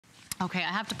Okay,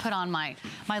 I have to put on my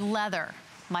leather,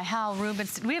 my Hal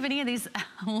Rubens. Do we have any of these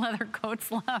leather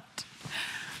coats left?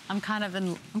 I'm kind of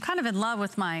in love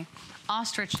with my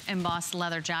ostrich embossed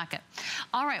leather jacket.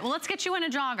 All right, well, let's get you in a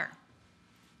jogger.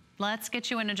 Let's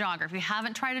get you in a jogger. If you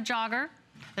haven't tried a jogger,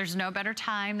 there's no better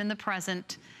time than the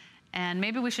present. And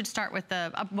maybe we should start with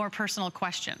a more personal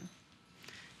question.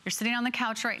 You're sitting on the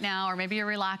couch right now, or maybe you're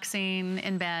relaxing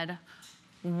in bed.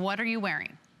 What are you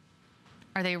wearing?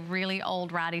 Are they really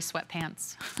old ratty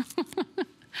sweatpants?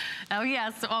 Oh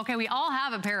yes, okay, we all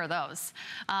have a pair of those.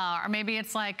 Or maybe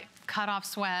it's like cut-off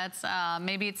sweats,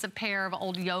 maybe it's a pair of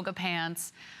old yoga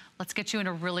pants. Let's get you in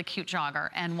a really cute jogger,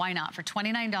 and why not, for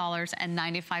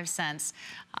 $29.95.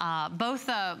 Both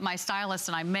my stylist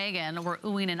and I, Megan, were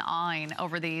oohing and awing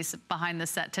over these behind the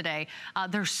set today.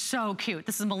 They're so cute.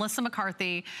 This is Melissa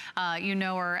McCarthy. You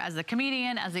know her as the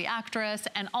comedian, as the actress,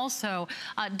 and also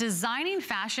designing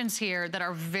fashions here that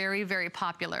are very, very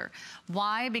popular.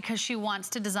 Why? Because she wants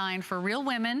to design for real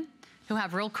women who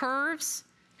have real curves,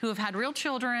 who have had real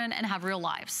children and have real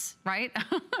lives, right?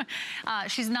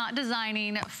 She's not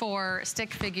designing for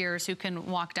stick figures who can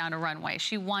walk down a runway.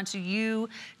 She wants you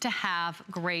to have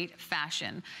great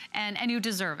fashion, and you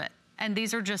deserve it. And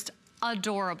these are just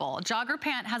adorable. Jogger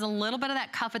pant has a little bit of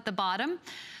that cuff at the bottom,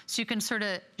 so you can sort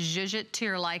of zhuzh it to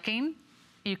your liking.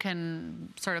 You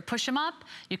can sort of push them up,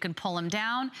 you can pull them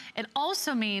down. It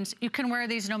also means you can wear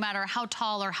these no matter how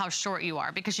tall or how short you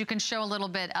are, because you can show a little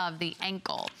bit of the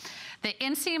ankle. The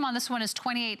inseam on this one is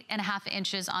 28.5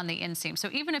 inches on the inseam. So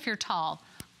even if you're tall,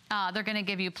 they're gonna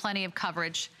give you plenty of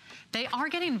coverage. They are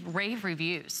getting rave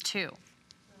reviews too.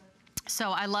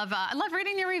 So I love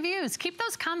reading your reviews. Keep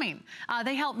those coming.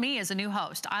 They help me as a new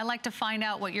host. I like to find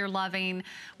out what you're loving,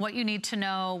 what you need to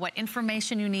know, what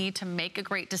information you need to make a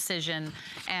great decision.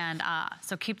 And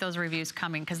so keep those reviews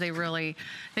coming, because they really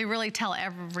tell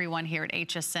everyone here at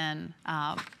HSN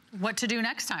what to do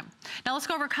next time. Now let's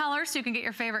go over colors so you can get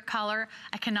your favorite color.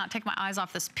 I cannot take my eyes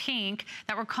off this pink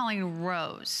that we're calling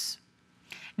rose.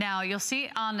 Now you'll see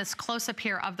on this close-up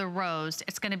here of the rose,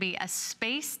 it's gonna be a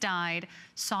space-dyed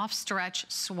soft stretch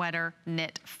sweater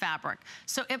knit fabric.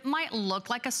 So it might look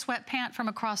like a sweatpant from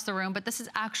across the room, but this is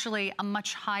actually a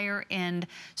much higher end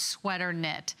sweater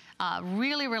knit.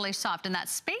 Really, really soft. And that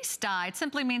space-dyed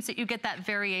simply means that you get that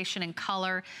variation in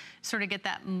color, sort of get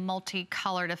that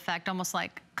multicolored effect, almost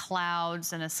like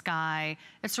clouds in a sky.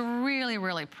 It's really,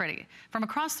 really pretty. From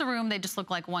across the room, they just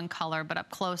look like one color, but up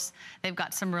close, they've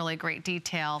got some really great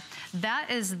detail.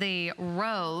 That is the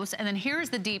rose, and then here's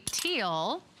the deep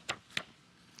teal.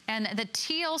 And the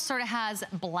teal sort of has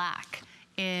black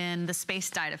in the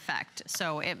space-dyed effect.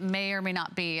 So it may or may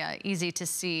not be easy to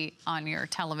see on your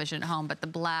television at home, but the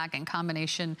black in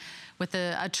combination with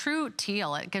a true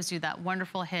teal, it gives you that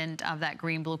wonderful hint of that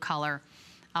green-blue color.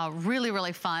 Really,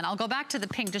 really fun. I'll go back to the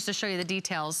pink just to show you the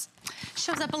details.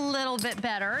 Shows up a little bit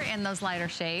better in those lighter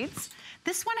shades.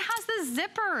 This one has the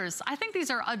zippers. I think these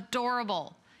are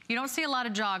adorable. You don't see a lot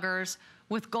of joggers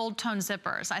with gold tone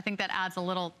zippers. I think that adds a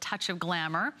little touch of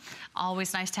glamour.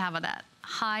 Always nice to have that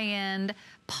high-end,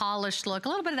 polished look, a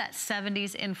little bit of that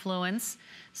 70s influence.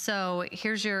 So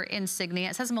here's your insignia.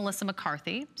 It says Melissa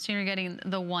McCarthy, so you're getting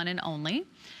the one and only.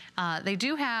 They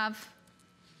do have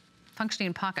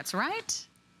functioning pockets, right?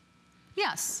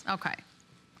 Yes, okay.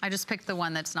 I just picked the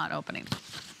one that's not opening.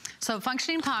 So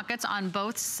functioning pockets on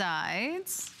both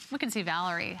sides. We can see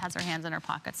Valerie has her hands in her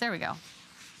pockets. There we go.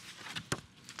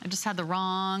 I just had the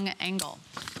wrong angle.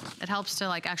 It helps to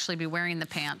like actually be wearing the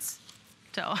pants.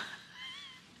 So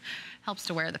helps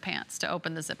to wear the pants, to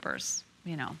open the zippers,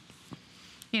 you know.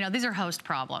 You know, these are host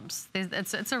problems.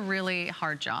 It's a really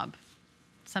hard job.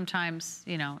 Sometimes,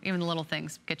 you know, even the little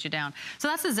things get you down. So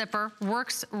that's the zipper,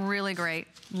 works really great.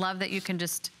 Love that you can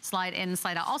just slide in and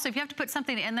slide out. Also, if you have to put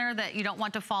something in there that you don't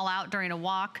want to fall out during a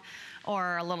walk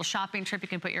or a little shopping trip, you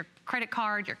can put your credit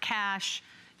card, your cash,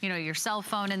 you know, your cell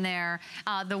phone in there.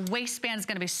 The waistband is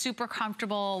gonna be super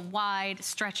comfortable, wide,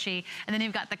 stretchy, and then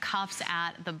you've got the cuffs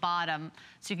at the bottom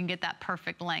so you can get that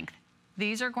perfect length.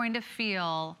 These are going to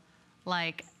feel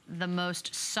like the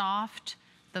most soft,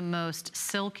 the most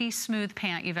silky smooth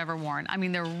pant you've ever worn. I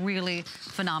mean, they're really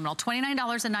phenomenal.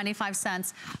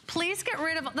 $29.95. Please get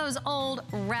rid of those old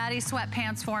ratty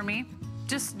sweatpants for me.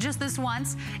 Just this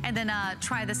once, and then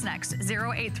try this next.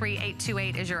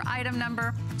 083828 is your item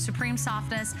number. Supreme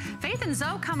softness. Faith and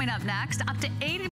Zoe coming up next. Up to 80